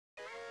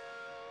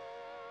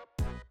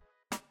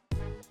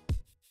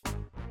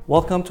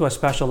Welcome to a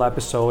special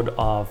episode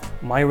of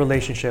My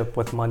Relationship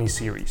with Money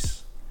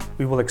series.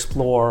 We will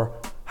explore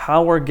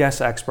how our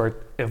guest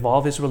expert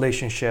evolved his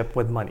relationship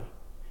with money.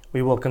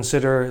 We will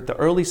consider the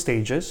early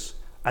stages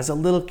as a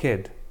little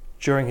kid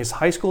during his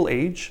high school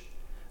age,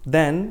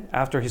 then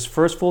after his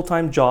first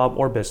full-time job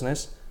or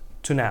business,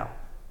 to now.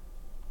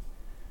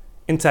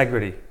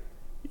 Integrity,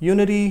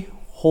 unity,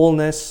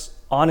 wholeness,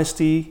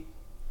 honesty,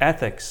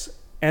 ethics,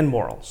 and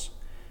morals.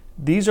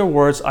 These are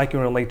words I can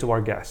relate to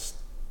our guest.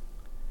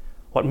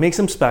 What makes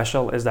him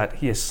special is that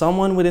he is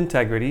someone with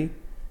integrity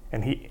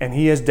and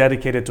he is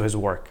dedicated to his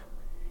work.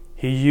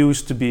 He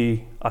used to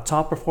be a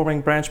top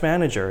performing branch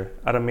manager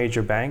at a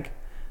major bank.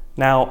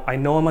 Now I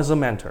know him as a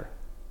mentor.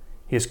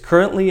 He is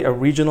currently a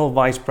regional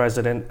vice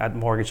president at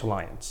Mortgage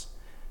Alliance.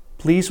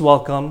 Please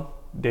welcome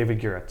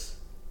David Guritz.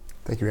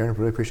 Thank you, Aaron.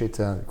 Really appreciate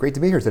it. Great to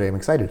be here today. I'm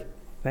excited.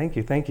 Thank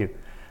you.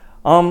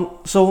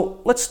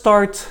 So let's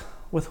start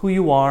with who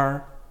you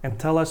are and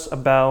tell us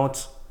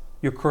about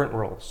your current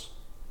roles.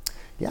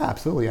 Yeah,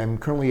 absolutely. I'm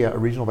currently a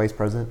regional vice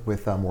president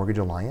with Mortgage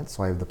Alliance.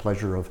 So I have the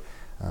pleasure of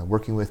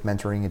working with,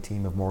 mentoring a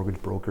team of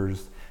mortgage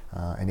brokers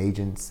and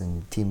agents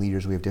and team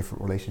leaders. We have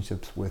different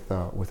relationships with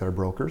our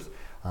brokers.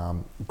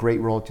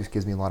 Great role. It just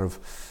gives me a lot of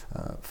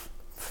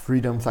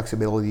freedom,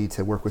 flexibility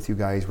to work with you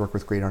guys, work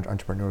with great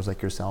entrepreneurs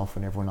like yourself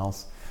and everyone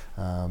else.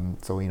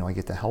 So I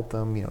get to help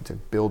them, to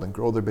build and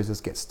grow their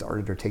business, get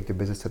started, or take their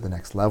business to the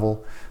next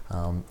level.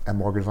 At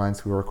Mortgage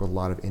Alliance, we work with a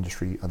lot of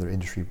other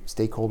industry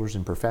stakeholders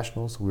and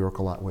professionals. We work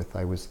a lot with.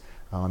 I was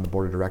on the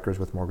board of directors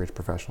with Mortgage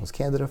Professionals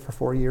Canada for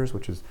 4 years,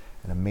 which is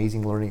an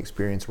amazing learning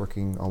experience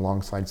working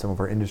alongside some of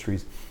our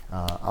industry's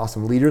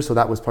awesome leaders. So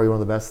that was probably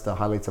one of the best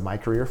highlights of my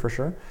career for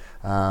sure.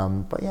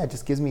 But yeah, it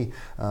just gives me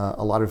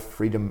a lot of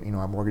freedom.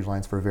 At Mortgage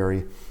Alliance, we're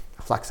very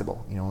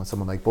flexible.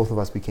 Someone like both of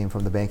us, we came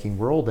from the banking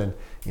world, and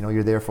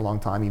you're there for a long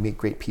time. You meet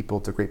great people.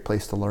 It's a great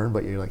place to learn.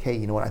 But you're like, hey,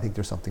 you know what? I think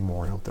there's something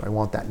more out there. I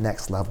want that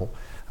next level.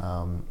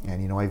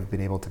 And I've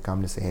been able to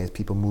come to say, hey, as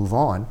people move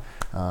on,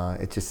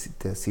 it's just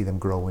to see them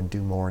grow and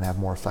do more and have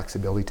more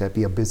flexibility to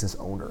be a business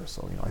owner.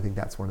 So I think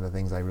that's one of the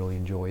things I really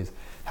enjoy is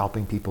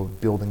helping people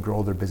build and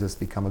grow their business,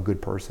 become a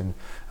good person,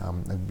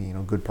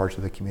 and good parts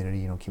of the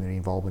community. Community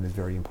involvement is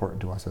very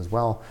important to us as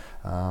well.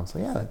 So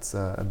yeah, that's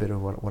a bit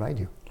of what I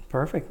do.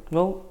 Perfect.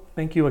 Well,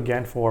 thank you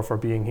again for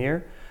being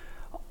here.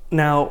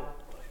 Now,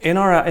 in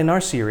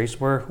our series,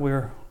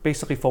 we're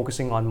basically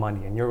focusing on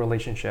money and your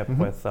relationship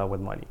with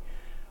money.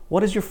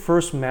 What is your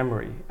first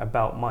memory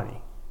about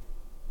money?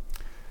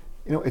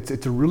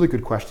 It's a really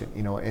good question.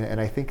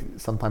 And I think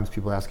sometimes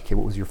people ask, okay,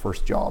 what was your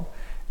first job?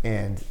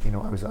 And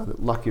I was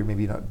lucky or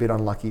maybe a bit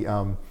unlucky.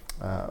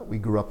 We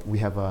grew up. We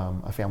have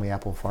a family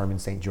apple farm in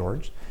St.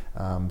 George.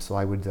 So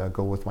I would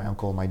go with my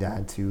uncle and my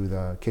dad to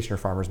the Kitchener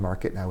Farmers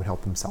Market, and I would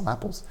help them sell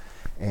apples.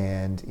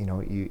 And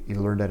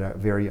you learned at I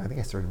think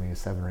I started when I was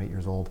 7 or 8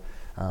 years old.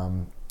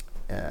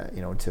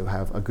 To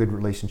have a good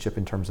relationship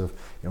in terms of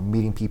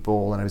meeting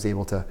people, and I was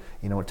able to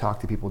talk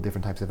to people with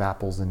different types of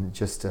apples, and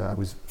just I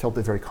felt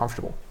it very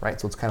comfortable, right?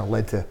 So it's kind of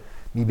led to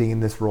me being in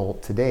this role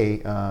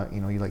today.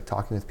 You like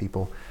talking with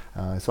people.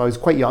 So I was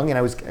quite young, and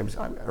I was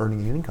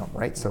earning an income,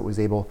 right? So I was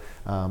able,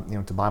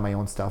 to buy my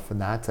own stuff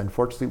and that.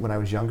 Unfortunately, when I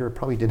was younger,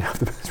 probably didn't have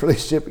the best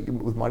relationship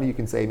with money. You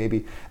can say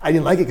maybe I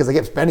didn't like it because I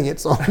kept spending it.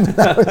 So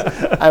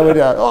I would,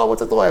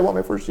 what's that toy? I want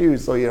my first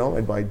shoes. So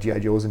I'd buy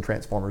GI Joes and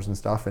Transformers and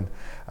stuff.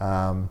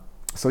 And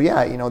so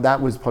yeah, that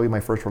was probably my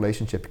first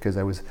relationship because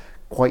I was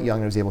quite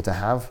young. I was able to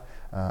have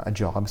a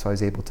job, so I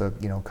was able to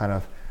kind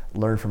of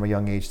learn from a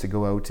young age to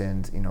go out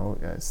and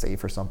save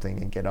for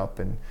something and get up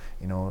and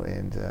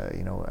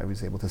I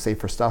was able to save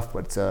for stuff.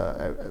 But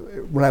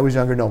when I was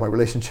younger, no, my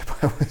relationship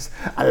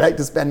I liked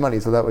to spend money,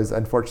 so that was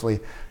unfortunately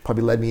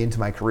probably led me into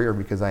my career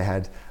because I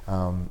had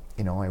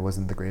I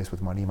wasn't the greatest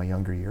with money in my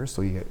younger years.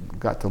 So you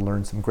got to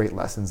learn some great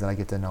lessons that I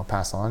get to now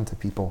pass on to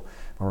people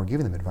when we're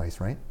giving them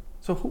advice, right?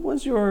 So who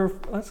was your,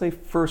 let's say,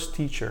 first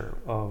teacher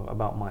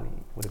about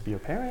money? Would it be your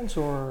parents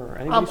or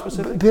anybody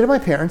specific? A bit of my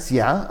parents,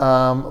 yeah.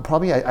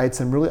 Probably I had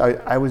some really,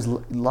 I was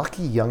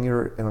lucky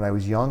younger, and when I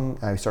was young,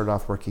 I started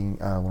off working,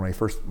 one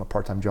of my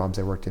part-time jobs,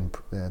 I worked in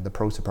the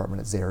pros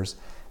department at Zehrs,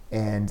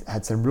 and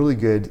had some really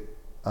good,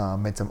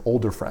 met some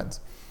older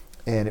friends.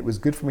 And it was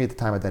good for me at the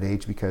time at that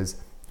age because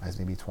I was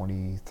maybe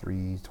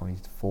 23,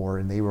 24,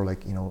 and they were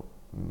like,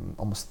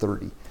 almost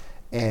 30.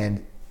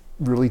 And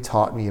really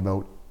taught me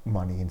about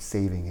money and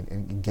saving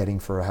and getting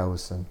for a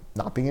house and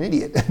not being an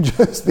idiot and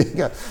just being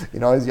I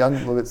was young, a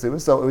little bit stupid.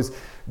 So it was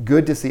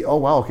good to see, oh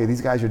wow, okay, these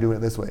guys are doing it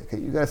this way. Okay,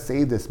 you got to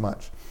save this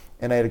much.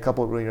 And I had a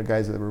couple of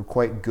guys that were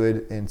quite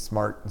good and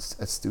smart,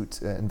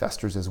 astute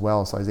investors as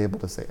well. So I was able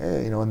to say,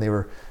 hey, and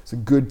it's a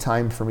good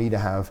time for me to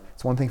have.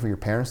 It's one thing for your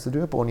parents to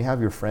do it, but when you have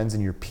your friends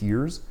and your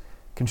peers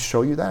can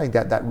show you that, I think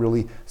that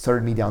really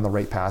started me down the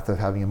right path of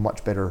having a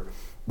much better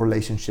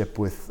relationship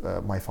with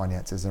my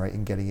finances, right,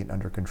 and getting it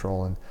under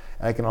control. And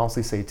I can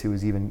also say too,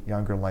 is even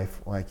younger in life,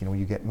 like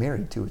you get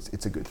married too,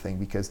 it's a good thing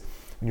because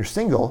when you're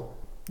single,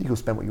 you go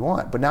spend what you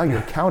want, but now you're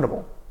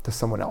accountable to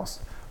someone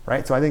else,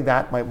 right? So I think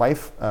that my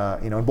wife,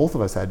 and both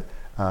of us had,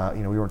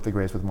 we weren't the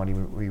greatest with money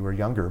when we were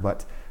younger,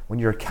 but when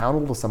you're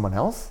accountable to someone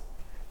else,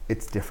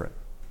 it's different,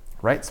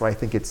 right? So I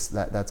think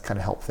that's kind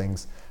of helped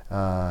things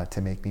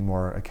to make me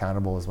more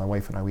accountable. As my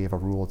wife and I, we have a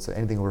rule. It's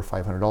anything over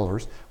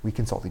 $500, we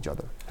consult each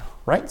other,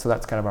 right? So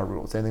that's kind of our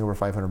rule. It's anything over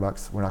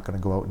 $500, we're not going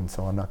to go out, and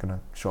so I'm not going to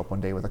show up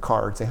one day with a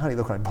card and say, honey,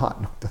 look what I bought.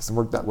 No, it doesn't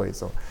work that way.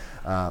 So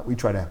we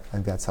try to, I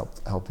think that's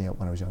helped me out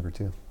when I was younger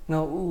too.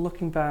 Now,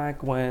 looking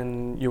back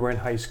when you were in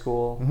high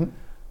school,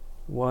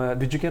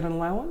 did you get an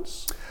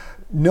allowance?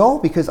 No,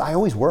 because I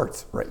always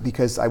worked, right?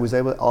 Because I was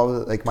able,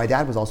 like my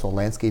dad was also a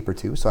landscaper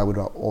too, so I would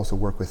also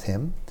work with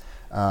him.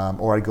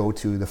 Or I'd go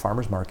to the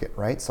farmer's market,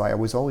 right? So I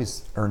was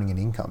always earning an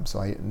income. So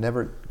I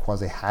never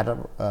quasi had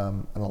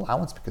an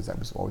allowance because I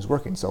was always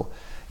working. So,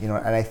 and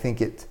I think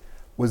it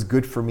was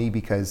good for me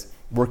because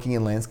working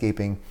in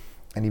landscaping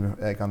and even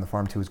like on the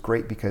farm too was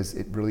great because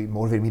it really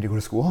motivated me to go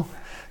to school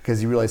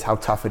because you realize how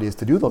tough it is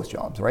to do those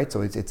jobs, right?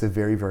 So it's a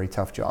very, very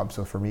tough job.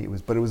 So for me, it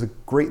was a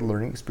great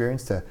learning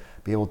experience to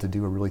be able to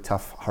do a really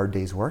tough, hard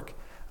day's work.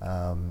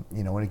 And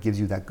it gives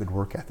you that good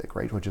work ethic,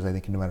 right? Which is, I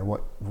think, no matter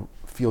what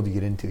field you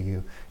get into,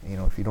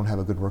 if you don't have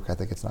a good work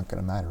ethic, it's not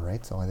going to matter,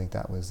 right? So I think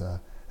that was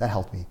that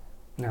helped me.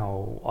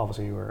 Now,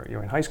 obviously, you were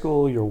in high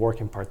school. You were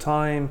working part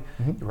time.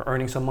 You were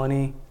earning some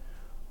money.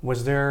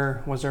 Was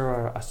there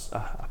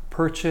a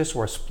purchase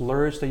or a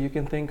splurge that you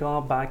can think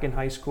of back in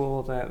high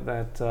school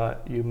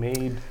that you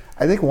made?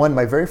 I think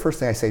my very first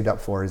thing I saved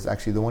up for is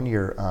actually the one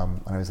year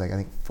when I was like, I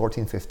think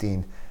 14,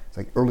 15. It's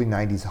like early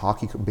 90s,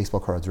 hockey, baseball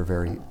cards were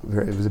very,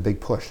 it was a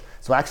big push.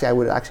 So actually I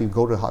would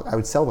I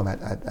would sell them at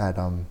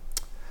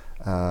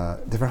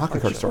different hockey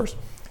card stores.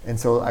 And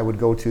so I would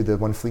go to the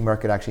one flea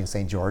market actually in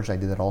St. George. I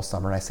did that all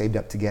summer, and I saved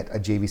up to get a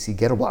JVC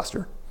Ghetto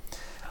Blaster.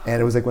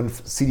 And it was like when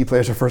CD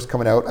players were first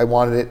coming out, I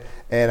wanted it,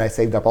 and I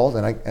saved up all,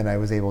 and I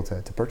was able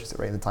to purchase it,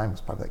 right? At the time it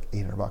was probably like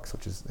 $800,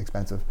 which is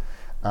expensive.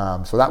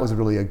 So that was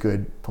really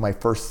my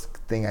first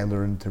thing I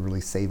learned to really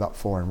save up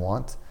for and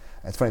want.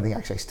 It's a funny thing,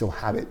 actually, I still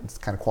have it. It's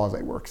kind of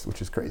quasi-works,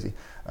 which is crazy.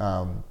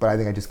 But I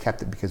think I just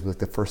kept it because it was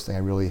the first thing I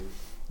really,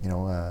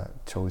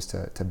 chose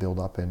to build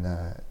up and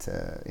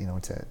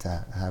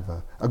to have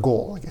a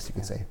goal, I guess you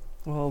could say.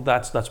 Well,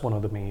 that's one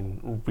of the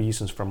main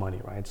reasons for money,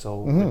 right?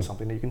 So it's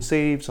something that you can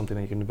save, something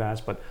that you can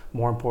invest, but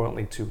more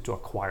importantly, to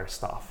acquire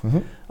stuff.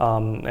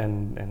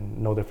 And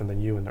no different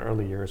than you in the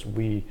early years,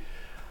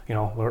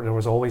 there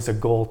was always a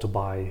goal to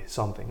buy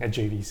something at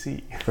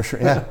JVC. For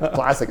sure, yeah,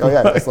 classic. Oh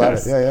yeah, that's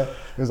yes. Yeah.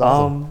 It was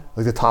awesome.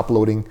 Like the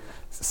top-loading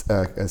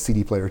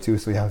CD player too.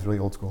 So yeah, it was really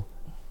old school.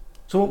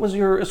 So what was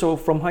so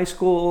from high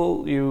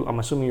school? I'm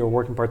assuming you were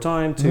working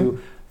part-time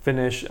to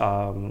finish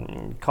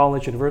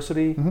college,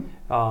 university.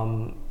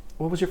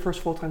 What was your first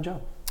full-time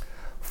job?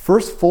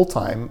 First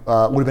full-time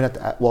would have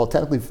been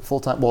technically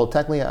full-time. Well,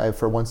 technically,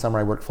 for one summer,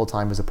 I worked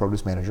full-time as a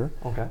produce manager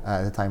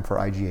at the time for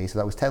IGA. So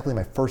that was technically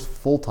my first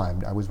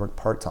full-time. I was worked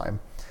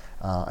part-time.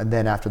 And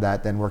then after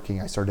that,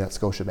 I started at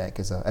Scotiabank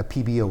as a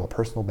PBO, a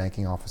personal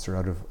banking officer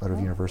out of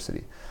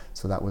university.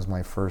 So that was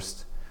my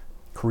first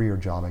career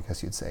job, I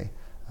guess you'd say.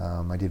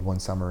 I did one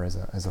summer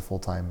as a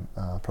full-time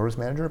produce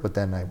manager, but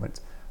then I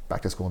went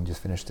back to school and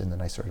just finished, and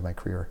then I started my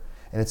career.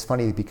 And it's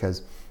funny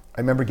because I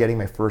remember getting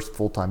my first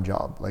full-time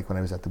job, like when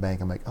I was at the bank.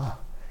 I'm like,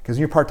 because when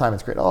you're part-time,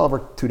 it's great. I'll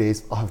work 2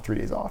 days, I'll have 3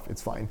 days off.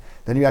 It's fine.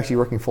 Then you're actually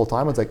working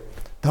full-time. It's like,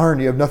 darn,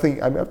 you have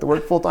nothing. I have to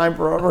work full-time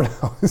forever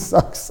now. It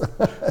sucks.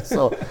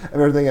 So I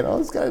remember thinking,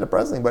 it's kind of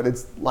depressing, but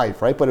it's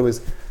life, right? But it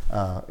was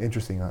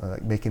interesting,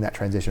 like making that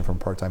transition from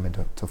part-time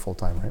into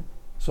full-time, right?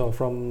 So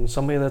from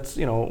somebody that's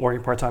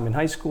working part-time in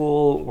high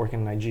school,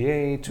 working in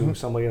IGA, to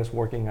somebody that's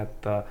working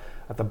at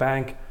the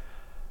bank,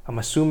 I'm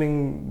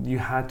assuming you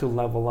had to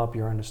level up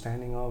your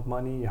understanding of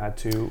money. You had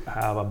to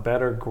have a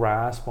better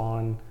grasp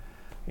on,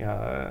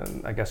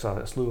 I guess,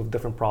 a slew of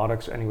different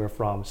products, anywhere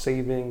from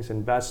savings,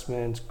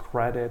 investments,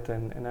 credit,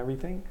 and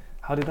everything.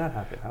 How did that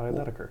happen? How did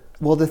that occur?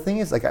 Well, the thing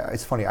is,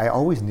 it's funny. I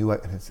always knew,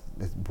 and it's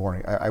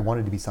boring. I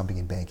wanted to be something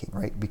in banking,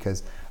 right?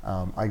 Because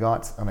and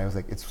I was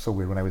like, it's so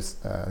weird. When I was,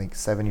 I think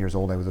 7 years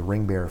old, I was a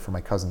ring bearer for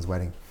my cousin's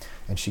wedding,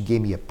 and she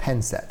gave me a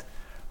pen set.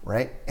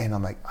 Right? And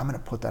I'm like, I'm going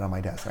to put that on my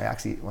desk.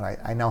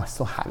 I now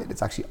still have it.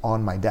 It's actually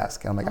on my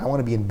desk. And I'm like, I want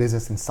to be in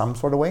business in some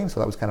sort of way.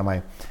 So that was kind of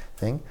my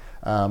thing.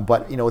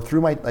 But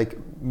through my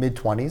mid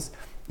 20s,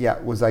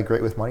 was I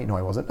great with money? No,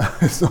 I wasn't.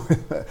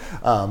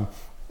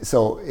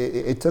 So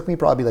it took me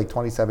probably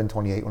 27,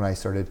 28 when I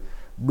started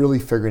really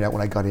figuring out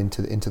when I got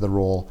into the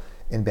role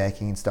in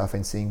banking and stuff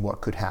and seeing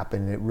what could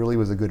happen. And it really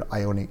was a good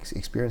eye-opening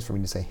experience for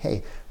me to say,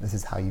 hey, this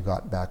is how you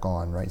got back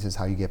on, right? This is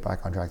how you get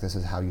back on track. This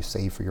is how you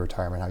save for your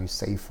retirement, how you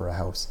save for a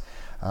house.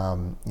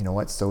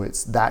 So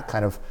it's that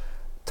kind of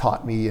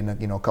taught me, and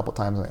a couple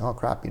times I'm like, oh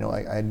crap,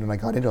 when I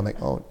got into it, I'm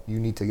like, oh, you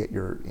need to get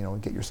your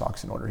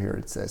socks in order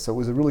here. So it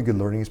was a really good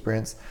learning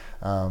experience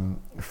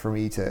for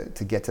me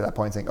to get to that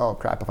point, saying, oh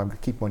crap, if I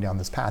keep going down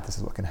this path, this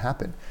is what can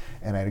happen.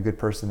 And I had a good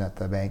person at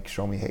the bank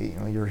show me, hey,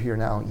 you're here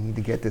now, you need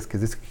to get this,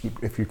 because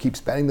if you keep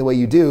spending the way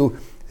you do,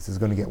 this is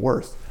going to get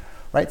worse.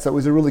 Right, so it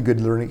was a really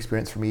good learning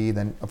experience for me.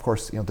 Then, of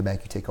course, at the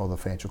bank you take all the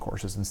financial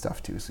courses and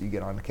stuff too, so you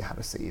get on how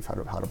to save, how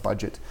to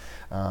budget.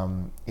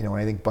 And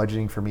I think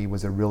budgeting for me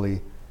was a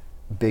really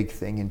big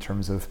thing in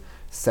terms of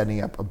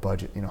setting up a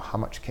budget. You know, how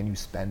much can you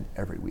spend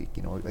every week?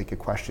 You know, like a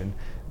question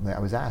that I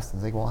was asked.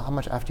 It's like, well, how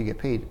much after you get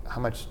paid,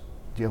 how much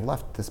do you have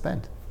left to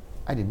spend?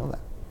 I didn't know that,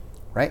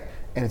 right?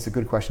 And it's a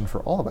good question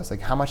for all of us.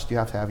 Like, how much do you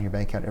have to have in your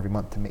bank account every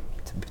month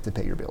to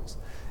pay your bills?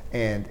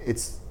 And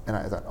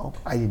I thought, oh,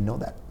 I didn't know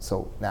that.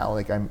 So now,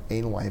 like, I'm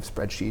anal. I have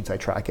spreadsheets. I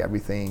track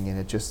everything, and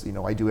it just, you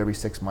know, I do every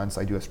 6 months.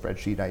 I do a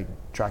spreadsheet. I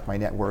track my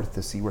net worth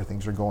to see where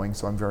things are going.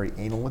 So I'm very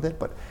anal with it.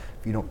 But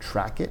if you don't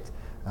track it,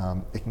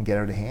 it can get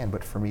out of hand.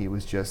 But for me, it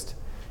was just,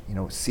 you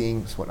know,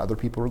 seeing what other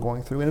people were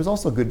going through, and it was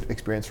also a good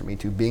experience for me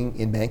too, being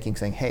in banking,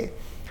 saying, hey,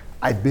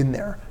 I've been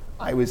there.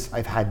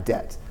 I've had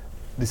debt.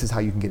 This is how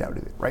you can get out of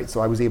it, right?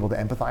 So I was able to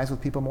empathize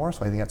with people more.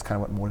 So I think that's kind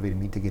of what motivated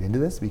me to get into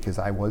this, because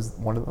I was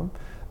one of them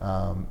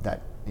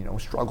that, you know,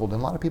 struggled.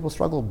 And a lot of people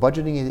struggle.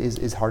 Budgeting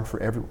is hard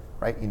for everyone,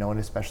 right? You know, and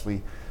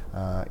especially,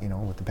 you know,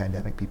 with the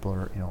pandemic, people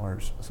are, you know, are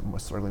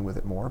struggling with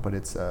it more. But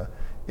it's a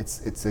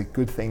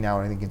good thing now,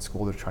 and I think in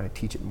school they're trying to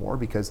teach it more,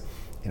 because,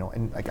 you know,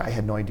 and like, I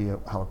had no idea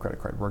how a credit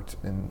card worked,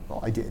 and well,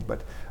 I did,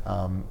 but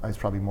I was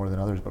probably more than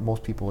others. But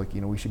most people, like,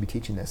 you know, we should be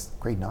teaching this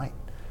grade 9.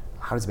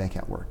 How does a bank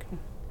account work?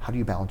 How do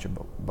you balance your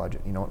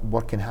budget? You know,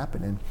 what can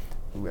happen?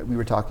 And we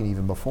were talking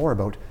even before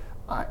about,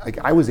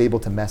 I was able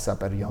to mess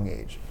up at a young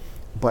age.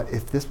 But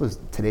if this was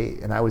today,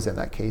 and I was in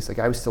that case, like,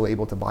 I was still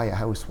able to buy a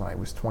house when I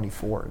was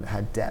 24 and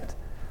had debt,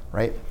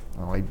 right?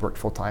 Well, I worked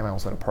full time. I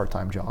also had a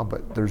part-time job,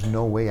 but there's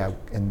no way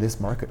in this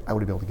market I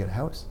would have been able to get a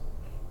house,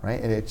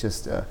 right? And it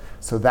just,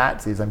 so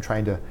that is, I'm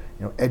trying to,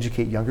 you know,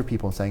 educate younger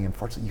people and saying,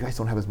 unfortunately, you guys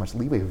don't have as much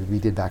leeway as we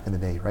did back in the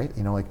day, right?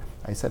 You know, like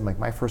I said, like,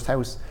 my first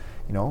house,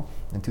 you know,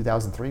 in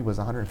 2003 was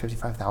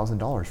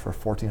 $155,000 for a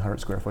 1,400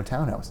 square foot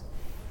townhouse.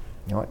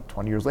 You know what?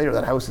 20 years later,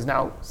 that house is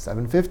now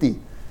 $750,000.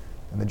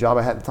 And the job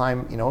I had at the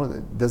time, you know,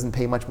 it doesn't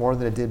pay much more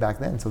than it did back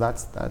then. So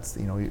that's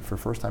you know, for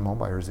first-time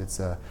homebuyers, it's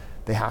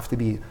they have to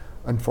be,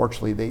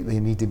 unfortunately, they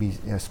need to be,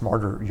 you know,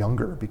 smarter,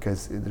 younger,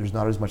 because there's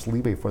not as much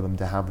leeway for them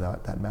to have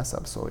that mess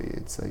up. So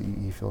it's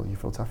you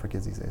feel tough for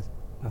kids these days.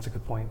 That's a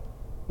good point.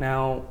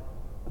 Now,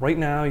 right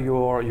now,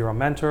 you're a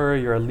mentor,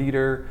 you're a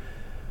leader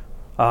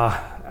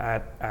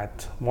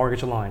at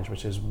Mortgage Alliance,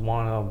 which is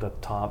one of the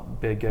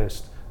top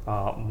biggest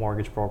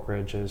mortgage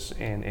brokerages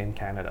in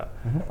Canada.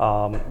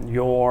 Mm-hmm.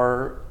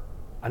 You're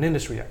an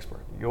industry expert.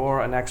 You're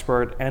an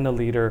expert and a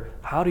leader.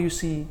 How do you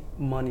see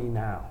money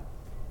now?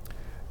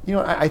 You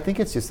know, I think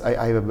it's just,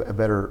 I have a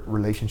better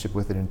relationship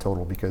with it in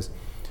total, because,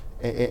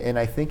 and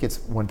I think it's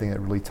one thing that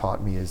really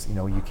taught me is, you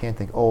know, you can't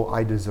think, oh,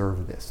 I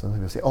deserve this. Some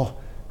people say, oh,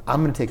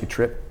 I'm going to take a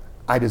trip.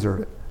 I deserve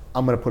it.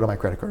 I'm going to put it on my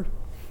credit card,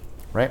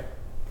 right?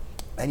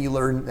 And you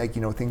learn, like,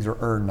 you know, things are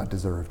earned, not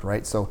deserved,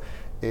 right? So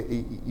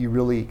you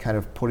really kind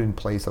of put in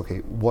place, okay,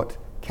 what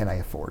can I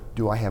afford?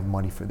 Do I have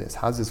money for this?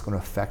 How's this going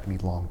to affect me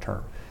long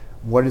term?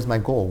 What is my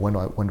goal? When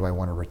do I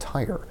want to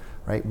retire,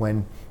 right?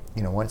 When,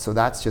 you know, so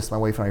that's just, my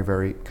wife and I are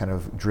very kind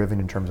of driven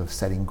in terms of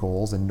setting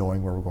goals and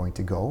knowing where we're going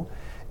to go.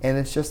 And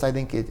it's just, I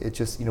think it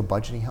just, you know,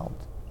 budgeting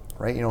helped,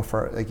 right? You know,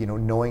 for, like, you know,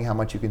 knowing how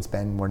much you can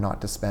spend, where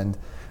not to spend.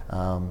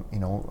 You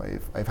know,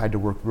 I've had to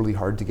work really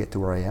hard to get to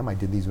where I am. I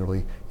did these really,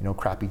 you know,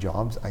 crappy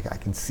jobs. I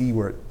can see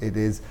where it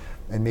is,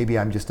 and maybe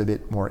I'm just a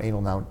bit more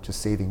anal now,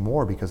 just saving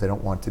more, because I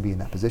don't want to be in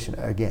that position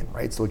again,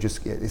 right? So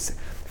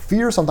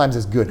fear sometimes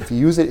is good. If you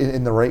use it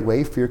in the right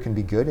way, fear can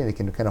be good, and it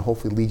can kind of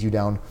hopefully lead you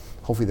down,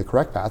 hopefully, the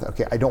correct path.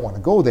 Okay, I don't want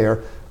to go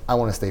there. I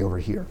want to stay over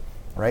here,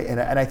 right?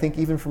 And I think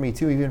even for me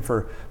too, even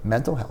for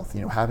mental health,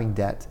 you know, having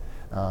debt,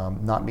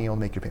 not being able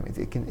to make your payments,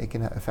 it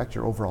can affect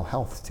your overall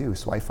health too.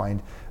 So I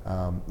find,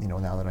 you know,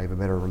 now that I have a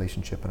better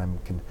relationship and I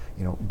can,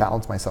 you know,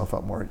 balance myself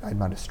out more, I'm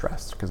not as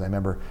stressed, because I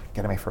remember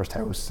getting my first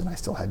house and I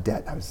still had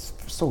debt. I was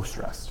so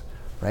stressed,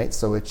 right?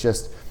 So it's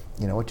just,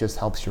 you know, it just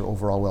helps your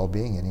overall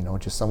well-being, and, you know,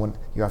 just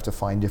you have to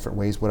find different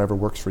ways, whatever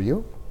works for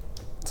you.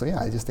 So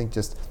yeah, I just think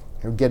just,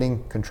 you know,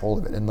 getting control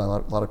of it, and a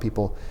lot of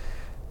people,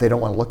 they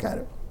don't want to look at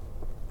it,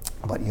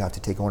 but you have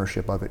to take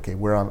ownership of it. Okay,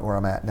 where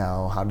I'm at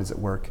now, how does it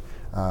work?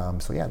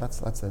 So yeah, that's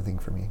the thing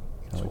for me.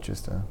 You know, it's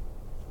just.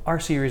 Our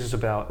series is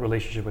about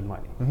relationship with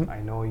money. Mm-hmm. I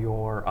know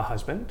you're a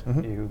husband.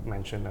 Mm-hmm. You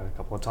mentioned a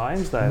couple of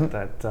times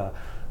that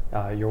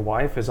your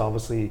wife is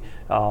obviously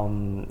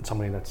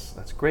somebody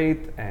that's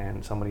great,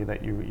 and somebody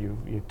that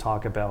you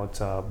talk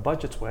about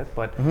budgets with.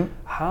 But mm-hmm.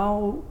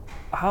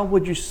 how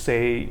would you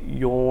say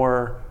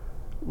your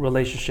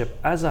relationship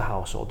as a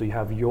household? Do you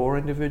have your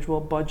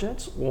individual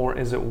budgets, or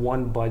is it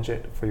one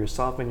budget for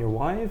yourself and your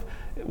wife?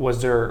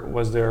 Was there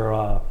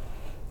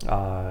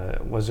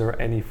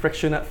any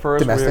friction at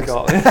first? Domestics.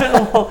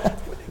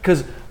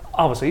 Because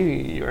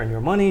obviously you earn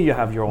your money, you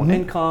have your own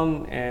mm-hmm.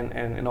 income, and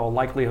in all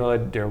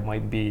likelihood there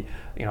might be,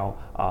 you know,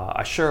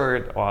 a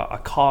shirt or a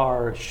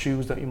car,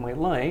 shoes that you might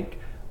like.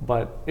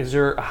 But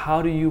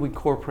how do you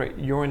incorporate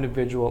your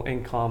individual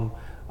income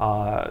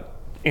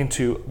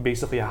into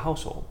basically a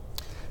household?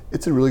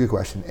 It's a really good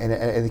question, and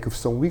I think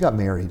so. When we got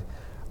married,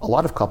 a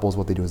lot of couples,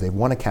 what they do is they have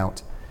one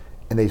account,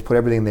 and they put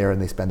everything there,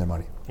 and they spend their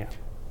money. Yeah.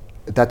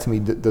 That to me,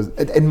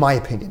 in my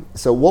opinion.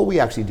 So what we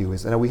actually do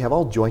is, and we have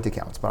all joint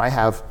accounts, but I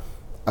have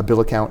a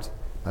bill account,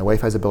 my wife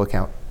has a bill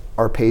account,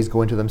 our pays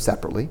go into them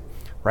separately.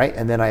 right?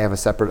 And then I have a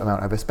separate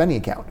amount of a spending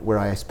account where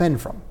I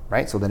spend from,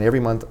 right? So then every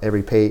month,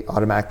 every pay,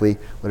 automatically,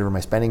 whatever my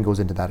spending goes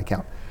into that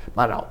account.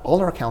 Now, all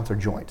our accounts are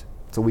joint,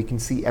 so we can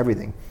see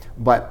everything.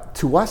 But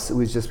to us, it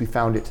was just, we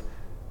found it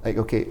like,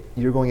 okay,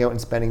 you're going out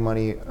and spending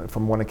money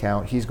from one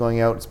account, he's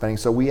going out and spending.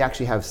 So we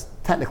actually have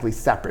technically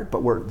separate,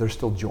 but they're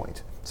still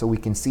joint. So we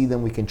can see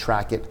them, we can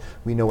track it,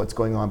 we know what's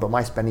going on. But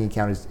my spending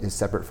account is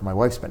separate from my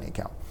wife's spending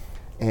account.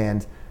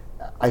 And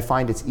I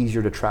find it's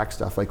easier to track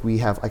stuff. Like I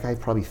have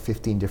probably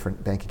 15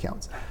 different bank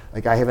accounts.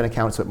 Like I have an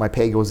account, so my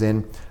pay goes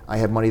in, I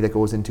have money that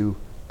goes into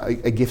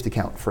a gift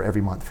account for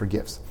every month for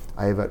gifts.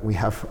 We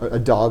have a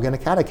dog and a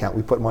cat account.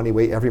 We put money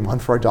away every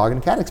month for our dog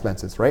and cat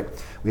expenses, right?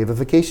 We have a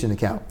vacation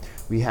account.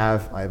 I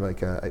have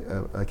like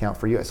a account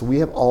for you. So we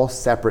have all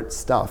separate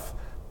stuff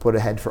put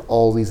ahead for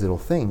all these little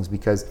things,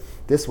 because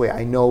this way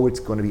I know it's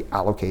going to be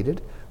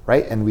allocated,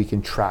 right? And we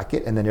can track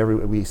it, and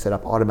then we set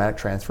up automatic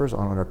transfers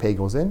on when our pay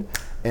goes in.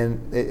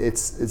 And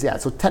it's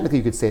so technically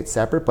you could say it's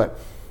separate, but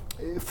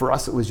for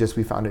us it was just,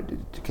 we found it,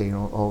 okay,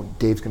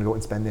 Dave's gonna go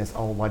and spend this,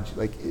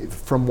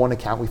 from one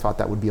account. We thought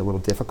that would be a little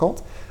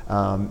difficult.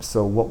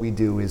 So what we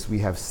do is we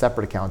have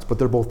separate accounts, but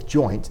they're both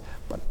joint,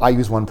 but I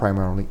use one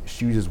primarily,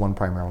 she uses one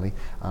primarily,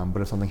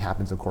 but if something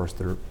happens, of course,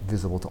 they're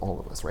visible to all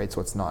of us, right?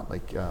 So it's not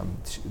like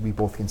we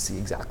both can see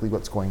exactly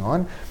what's going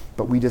on,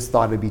 but we just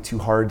thought it'd be too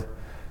hard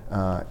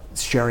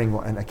sharing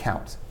an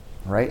account,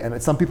 right?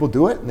 And some people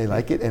do it and they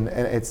like it, and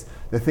it's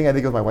the thing I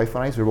think with my wife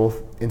and I is we're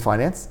both in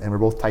finance and we're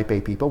both type A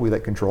people. We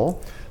like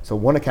control, so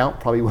one account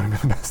probably wouldn't be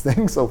the best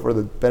thing. So for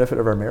the benefit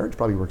of our marriage,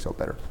 probably works out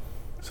better.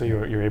 So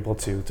you're able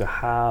to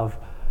have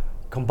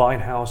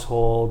combined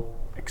household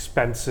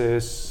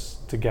expenses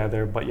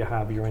together, but you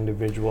have your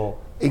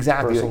individual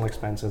personal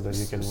expenses that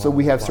you can. So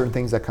we have certain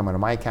things that come out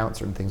of my account,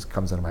 certain things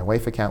comes out of my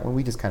wife's account, and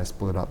we just kind of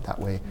split it up that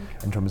way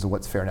in terms of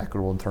what's fair and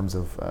equitable, in terms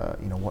of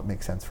what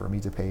makes sense for me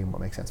to pay and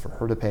what makes sense for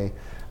her to pay.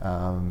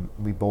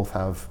 We both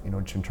have,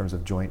 in terms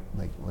of joint,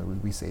 like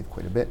we save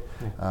quite a bit.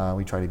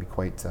 We try to be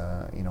quite,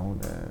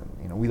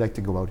 we like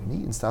to go out and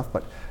eat and stuff,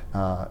 but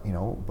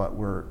but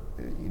we're,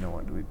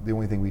 the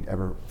only thing we'd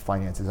ever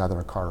finance is either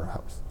a car or a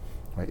house.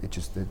 Right,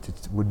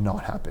 it would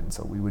not happen.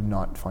 So we would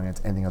not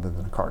finance anything other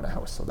than a car and a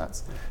house. So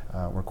that's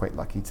we're quite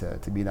lucky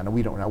to be that. And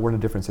we're in a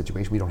different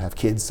situation. We don't have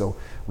kids, so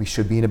we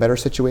should be in a better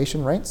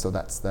situation, right? So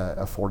that's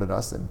afforded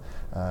us and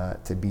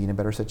to be in a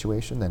better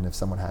situation. Than if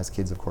someone has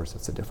kids, of course,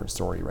 it's a different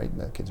story, right?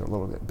 The kids are a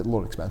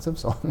little expensive.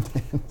 So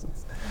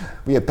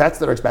we have pets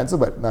that are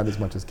expensive, but not as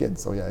much as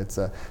kids. So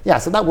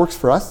so that works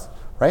for us.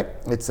 Right?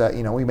 It's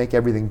we make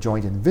everything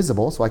joint and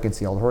visible, so I can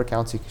see all her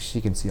accounts, she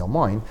can see all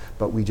mine,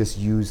 but we just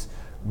use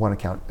one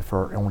account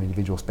for our own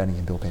individual spending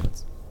and bill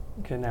payments.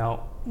 Okay,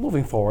 now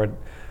moving forward,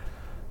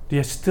 do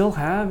you still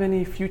have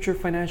any future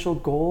financial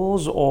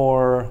goals,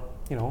 or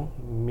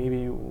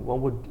maybe what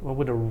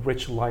would a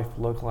rich life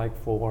look like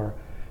for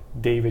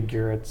David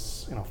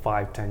Garrett's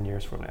 5-10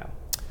 years from now?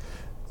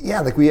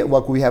 Yeah, like we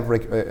have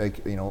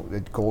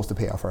goals to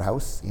pay off our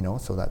house,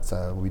 so that's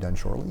will be done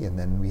shortly, and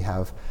then we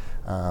have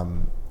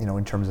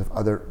in terms of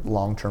other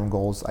long-term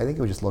goals, I think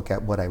I would just look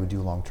at what I would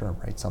do long-term,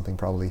 right? Something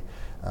probably,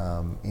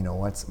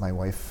 my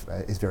wife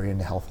is very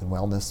into health and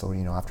wellness, so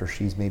after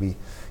she's maybe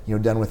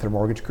done with her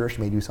mortgage career,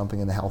 she may do something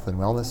in the health and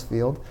wellness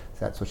field.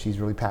 That's what she's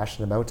really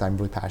passionate about. I'm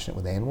really passionate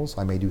with animals,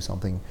 so I may do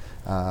something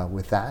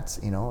with that.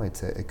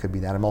 It could be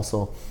that. I'm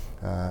also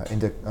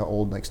into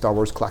old like Star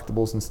Wars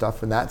collectibles and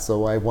stuff and that.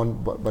 So I have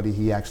one buddy,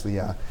 he actually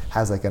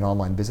has like an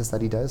online business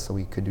that he does, so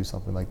we could do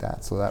something like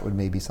that. So that would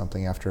maybe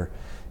something after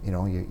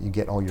you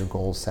get all your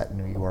goals set and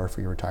who you are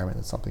for your retirement.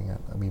 That's something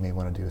that we may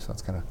want to do. So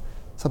it's kind of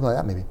something like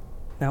that maybe.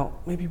 Now,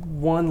 maybe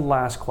one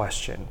last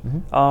question.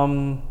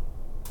 Mm-hmm.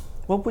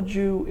 What would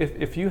you,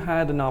 if you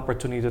had an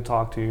opportunity to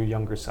talk to your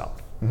younger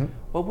self, mm-hmm.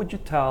 what would you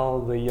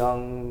tell the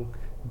young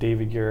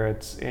David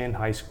Garretts in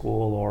high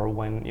school, or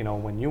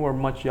when you were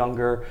much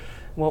younger?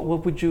 What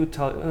would you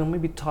tell?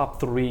 Maybe top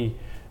 3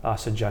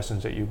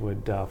 suggestions that you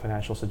would,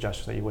 financial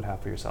suggestions that you would have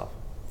for yourself.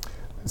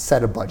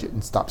 Set a budget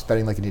and stop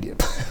spending like an idiot.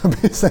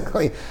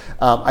 Basically,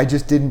 I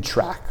just didn't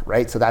track,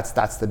 right? So that's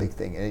the big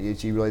thing.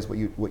 You realize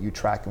what you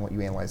track and what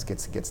you analyze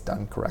gets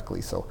done correctly.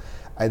 So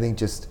I think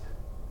just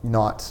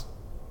not,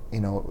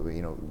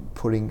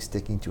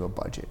 sticking to a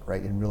budget,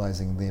 right? And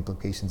realizing the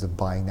implications of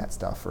buying that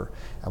stuff. Or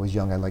I was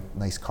young, I liked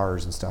nice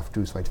cars and stuff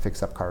too, so I'd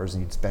fix up cars,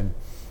 and you'd spend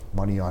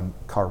money on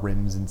car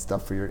rims and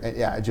stuff for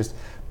just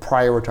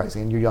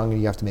prioritizing. And you're young and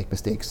you have to make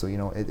mistakes, so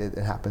it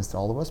happens to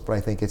all of us. But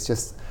I think it's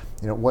just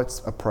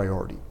what's a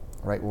priority,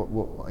 right?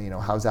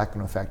 How's that going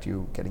to affect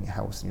you getting a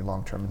house in your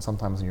long term? And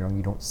sometimes when you're young,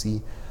 you don't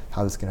see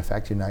how this can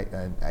affect you.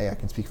 And I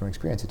can speak from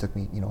experience. It took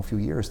me a few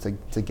years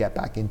to get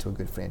back into a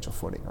good financial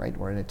footing, right?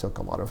 Wherein it took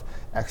a lot of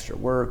extra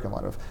work, a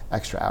lot of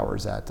extra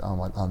hours I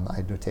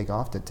had to take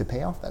off to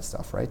pay off that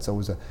stuff, right? So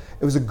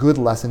it was a good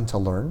lesson to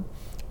learn.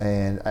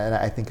 And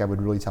I think I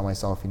would really tell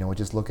myself,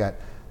 just look at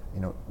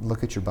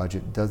your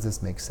budget. Does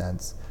this make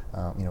sense?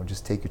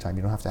 Just take your time.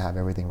 You don't have to have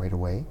everything right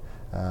away.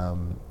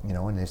 you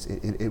know, and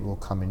it will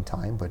come in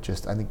time. But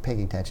just I think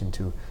paying attention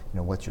to, you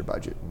know, what's your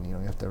budget, and you know,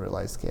 you have to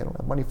realize, okay, I don't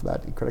have money for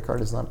that. Your credit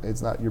card is not,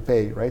 it's not your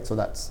pay, right? So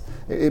that's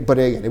it. But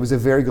again, it was a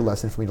very good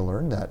lesson for me to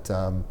learn that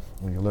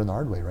when you learn the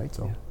hard way, right?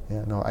 So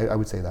yeah, no, I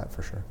would say that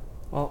for sure.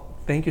 Well,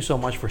 thank you so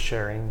much for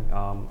sharing.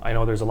 I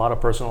know there's a lot of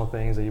personal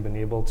things that you've been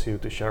able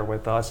to share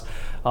with us.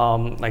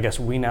 I guess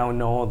we now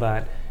know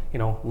that, you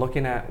know,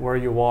 looking at where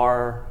you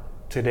are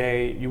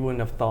today, you wouldn't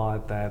have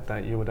thought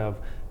that you would have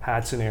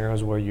had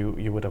scenarios where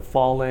you would have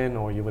fallen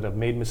or you would have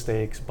made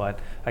mistakes, but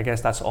I guess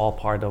that's all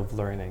part of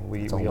learning.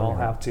 We all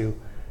have to,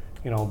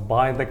 you know,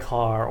 buy the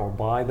car or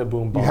buy the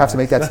boom box. You have to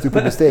make that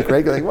stupid mistake,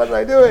 right? You're like, what am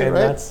I doing, and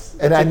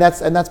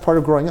right? That's part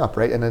of growing up,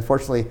 right? And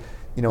unfortunately,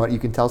 you know what, you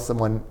can tell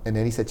someone in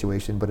any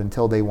situation, but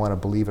until they want to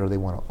believe it or they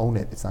want to own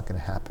it, it's not going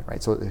to happen,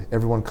 right? So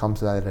everyone comes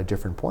to that at a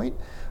different point.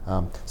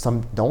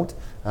 Some don't,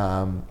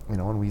 you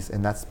know,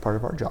 and that's part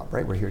of our job,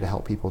 right? We're here to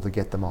help people to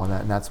get them on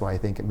that, and that's why I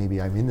think maybe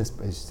I'm in this.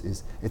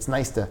 Is it's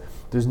nice to.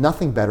 There's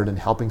nothing better than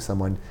helping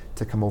someone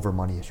to come over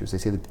money issues. They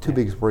say the two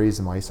biggest worries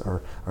in life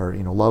are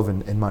you know, love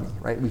and money,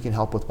 right? We can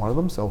help with one of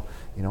them, so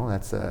you know,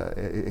 that's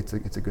it's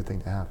a good thing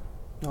to have.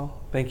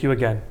 Well, thank you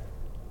again.